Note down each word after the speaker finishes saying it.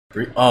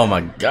Oh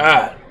my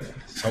god,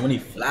 so many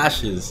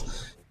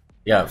flashes.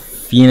 You got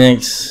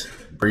Phoenix,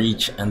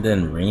 Breach, and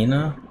then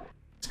Reyna.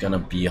 It's gonna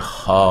be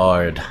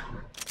hard.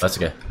 That's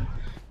okay.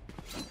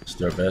 Let's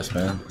do our best,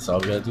 man. That's all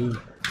we gotta do.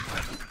 There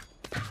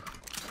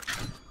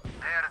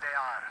they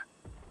are.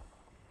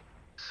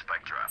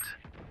 Spike dropped.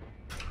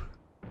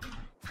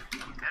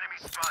 Enemy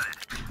spotted.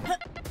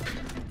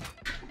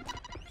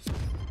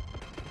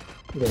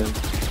 Yeah.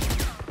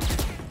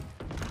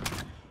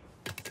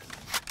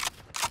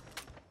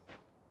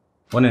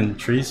 One in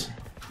trees.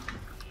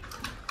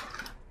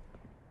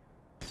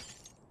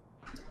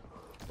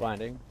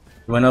 Blinding.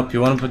 You went up.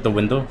 You want to put the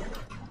window?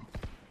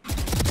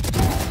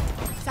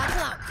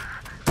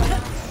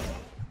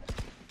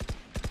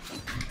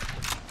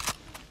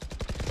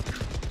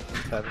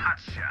 Hot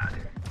shot.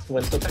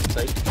 Went so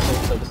backside.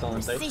 Focus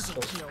on side. There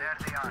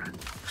they are.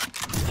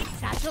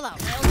 Satchel out.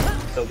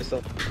 Focus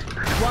on.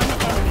 One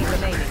enemy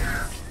remaining.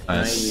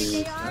 Nice.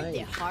 They are, the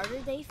harder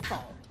they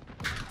fall.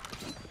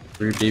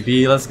 3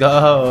 BB, let's go.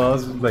 I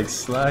was like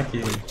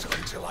slacking. Wait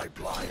until I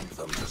blind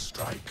them to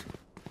strike.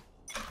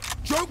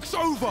 Joke's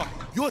over!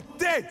 You're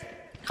dead!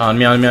 On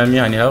me, on me, on me.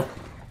 I need help.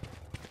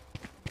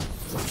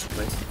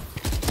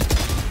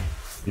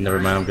 Never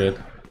mind, I'm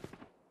good.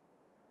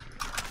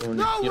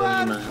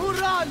 Nowhere to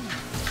run!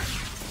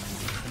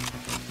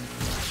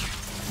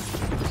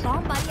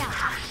 Bomb buddy out.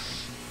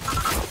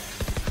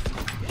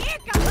 Here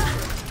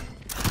comes.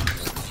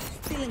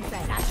 Feeling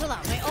fed. Satchel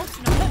out. My ult's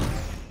no.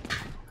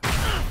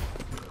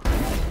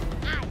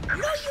 I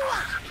blew you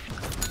up.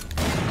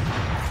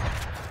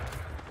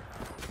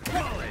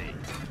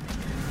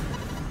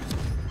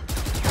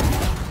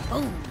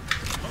 Boom.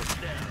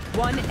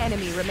 One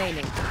enemy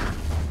remaining.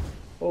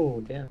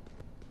 Oh damn.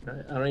 I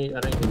don't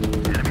even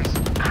need.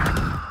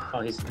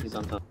 Oh, he's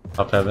on top.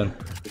 Top heaven.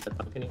 He's at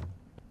balcony.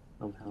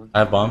 Oh hell. I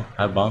have bomb.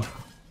 I have bomb.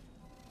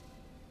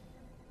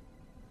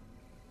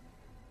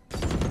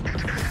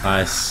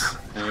 Nice.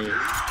 Nice.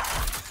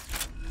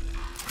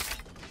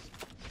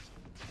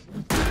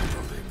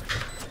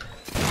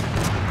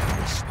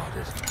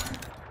 Spotted.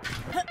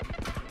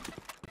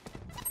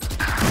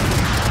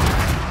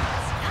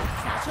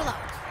 Satchel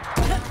out.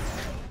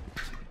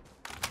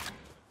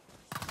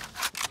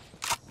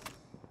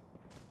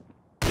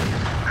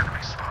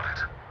 Enemy spotted.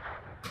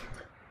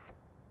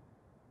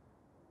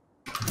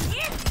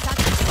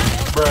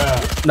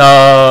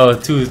 No,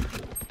 two.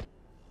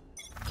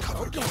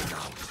 Cover going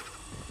out.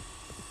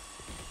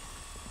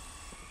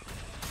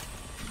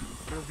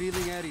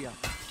 Revealing area.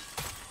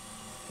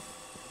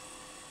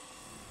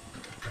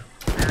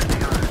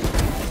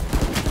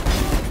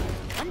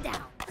 One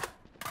down.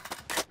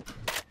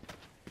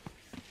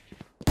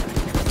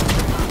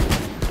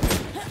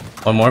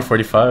 One more,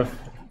 45.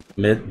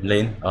 Mid,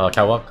 lane,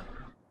 catwalk.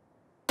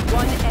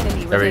 One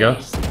enemy There we go.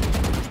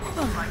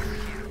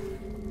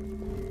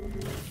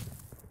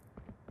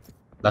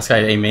 Last guy,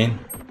 A main.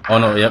 Oh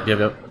no, yep.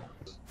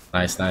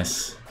 Nice.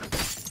 Nice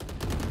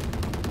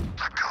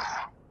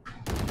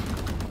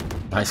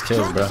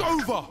kills, bro.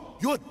 Joke's over!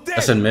 You're dead!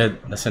 That's in mid.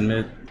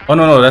 Oh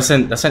no, that's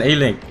in A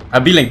link.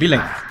 B link.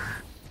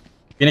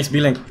 Phoenix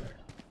B link.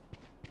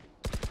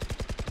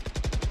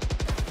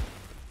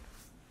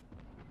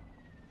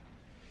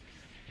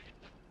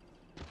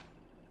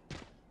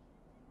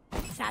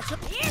 Satchel.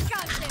 Here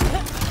comes it.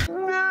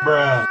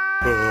 Bruh.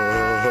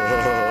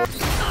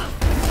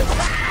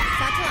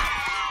 Satchel out.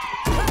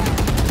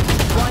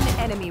 One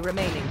enemy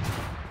remaining.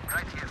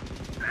 Right here.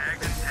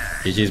 Bagged and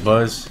tagged. GG's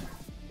boys.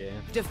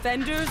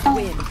 Defenders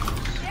win.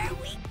 There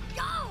we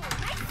go.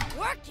 Nice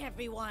work,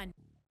 everyone.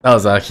 That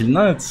was actually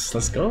nuts.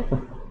 Let's go.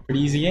 Pretty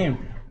easy game.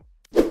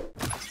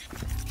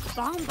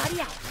 Bomb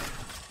buddy out.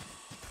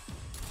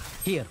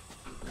 Here.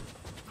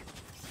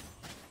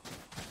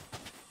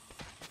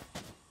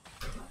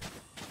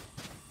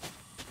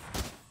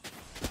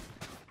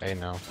 They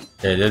know.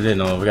 Yeah, they didn't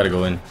know. We gotta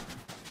go in.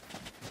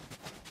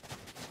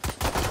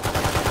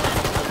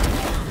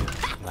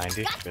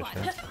 90. Good shot.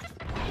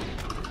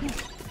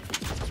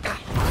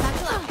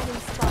 Satchel out.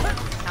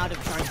 Out of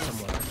charge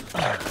somewhere.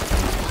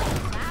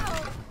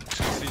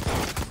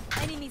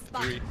 Enemy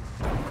spot.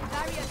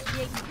 Barrier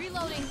creating.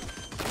 Reloading.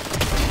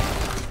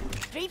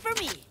 3 for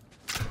me.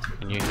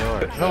 Can you heal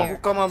it? 형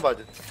호까만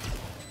봐줘.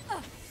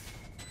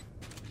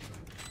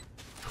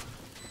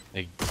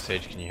 Hey,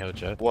 Sage, can you heal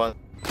Jet? One.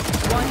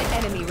 One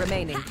enemy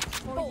remaining.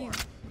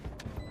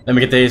 Let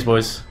me get the ace,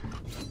 boys.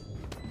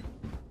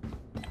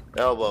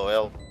 Elbow,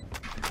 L.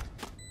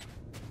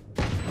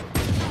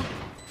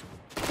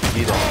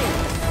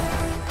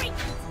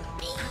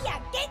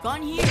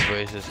 Gone here.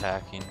 Raze is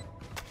hacking.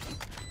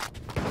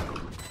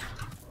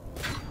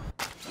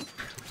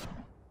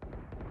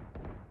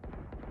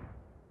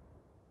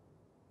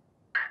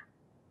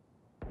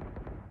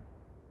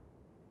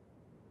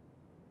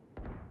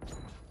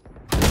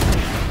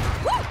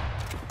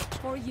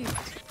 For you.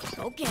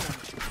 Go get him.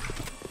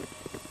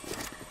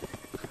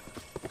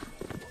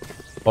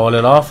 Ball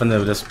it off and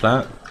then just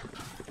plant.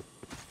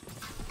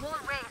 Wall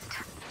raised.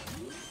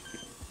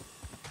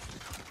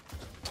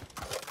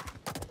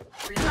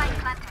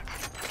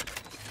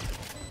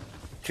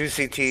 Two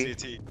CT.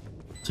 CT.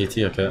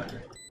 GT, okay.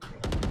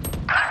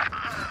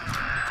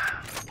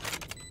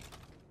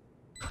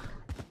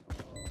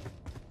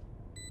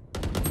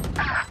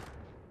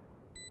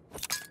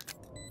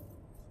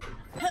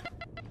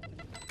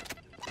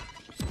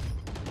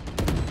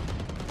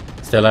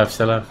 Stay alive,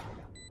 stay alive.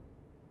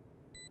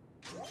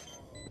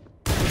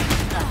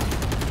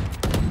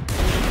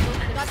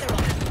 Got the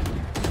rock.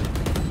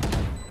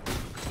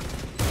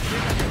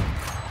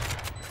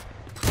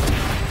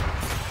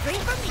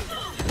 Drink from me.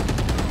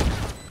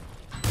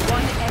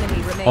 One enemy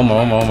remaining. One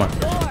more.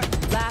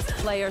 Last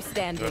player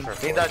standing.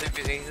 He's not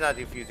defusing. He's not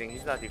defusing.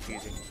 He's not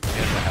defusing.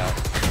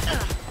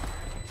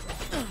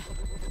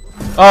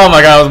 Oh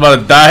my god, I was about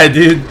to die,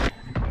 dude.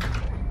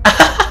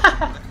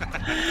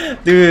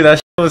 Dude, that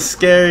shit was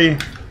scary.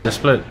 Just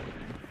split.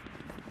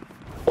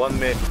 1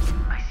 mid.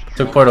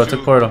 Took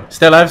portal.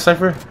 Stay alive,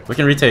 Cypher. We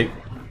can retake.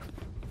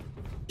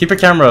 Keep your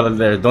camera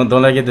there. Don't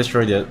let it get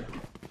destroyed yet.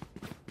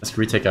 Let's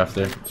retake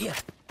after.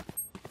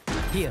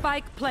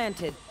 Spike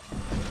planted.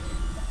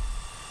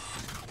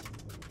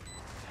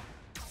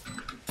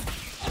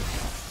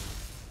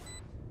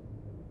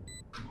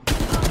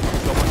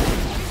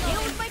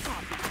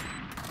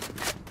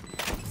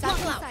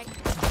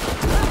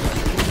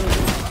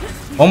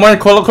 One more,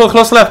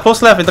 close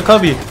left in the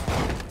cubby.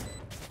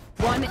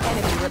 One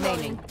enemy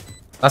remaining.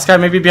 Last guy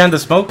maybe behind the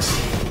smokes.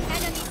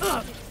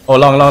 Oh,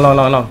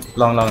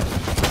 long.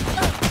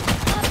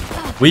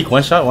 Weak,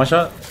 one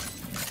shot.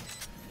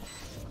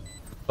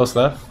 Close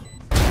left.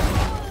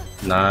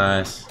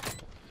 Nice.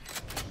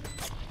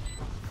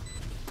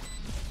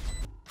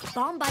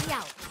 Bomb buddy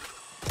out.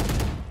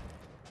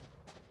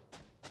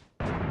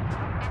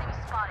 Enemy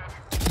spotted.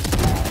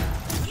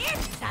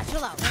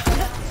 Satchel out.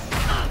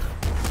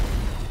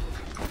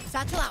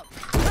 Satchel out.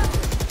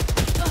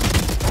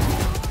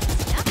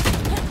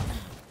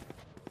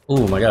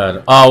 Oh my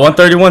god.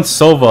 131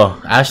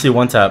 Sova. Ashley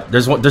one tap.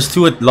 There's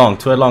two at long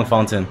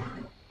fountain.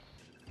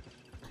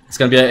 It's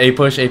gonna be an A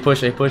push.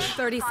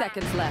 30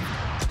 seconds left.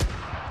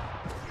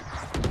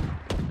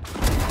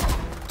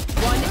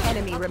 One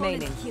enemy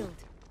remaining.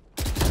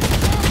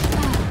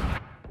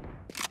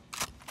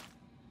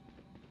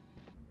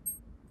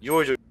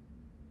 Yours.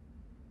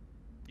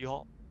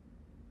 You.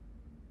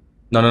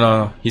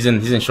 No. He's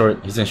in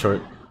short.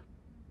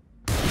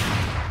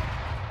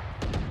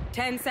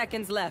 10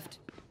 seconds left.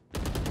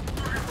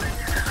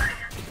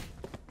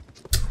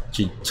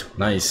 Gee,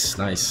 nice.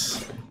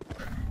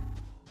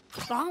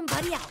 Bomb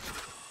buddy out.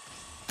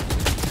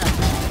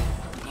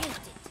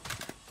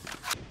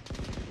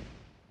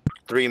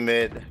 3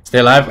 mid. Stay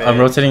alive. I'm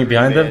Mid. rotating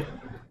behind them.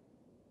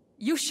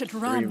 You should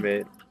 3 run.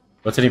 mid.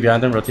 Rotating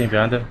behind them.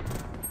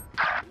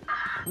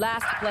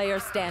 Last player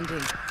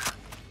standing.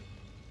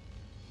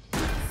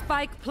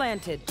 Spike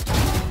planted.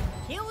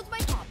 Here was my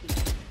copy.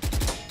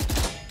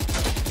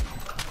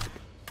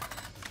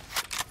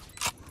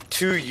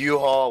 2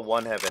 U-Haul,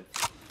 1 heaven.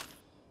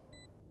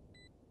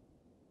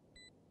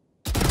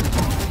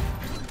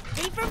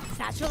 Aim from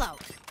satchel out.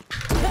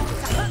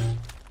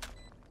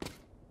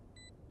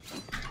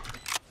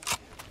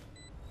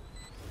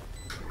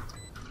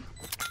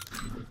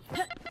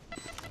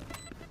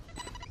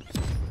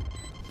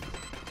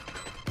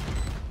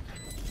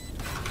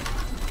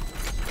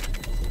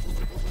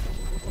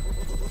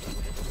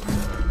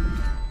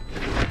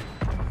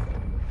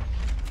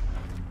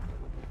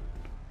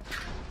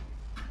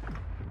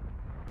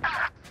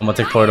 I'm gonna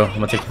take portal.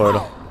 Clone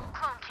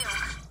kill.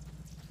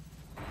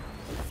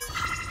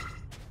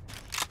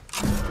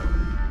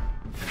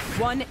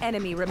 One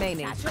enemy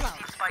remaining.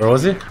 Where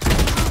was he?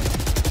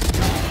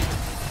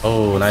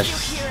 Oh,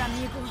 nice.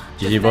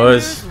 GG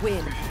boys.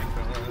 Win.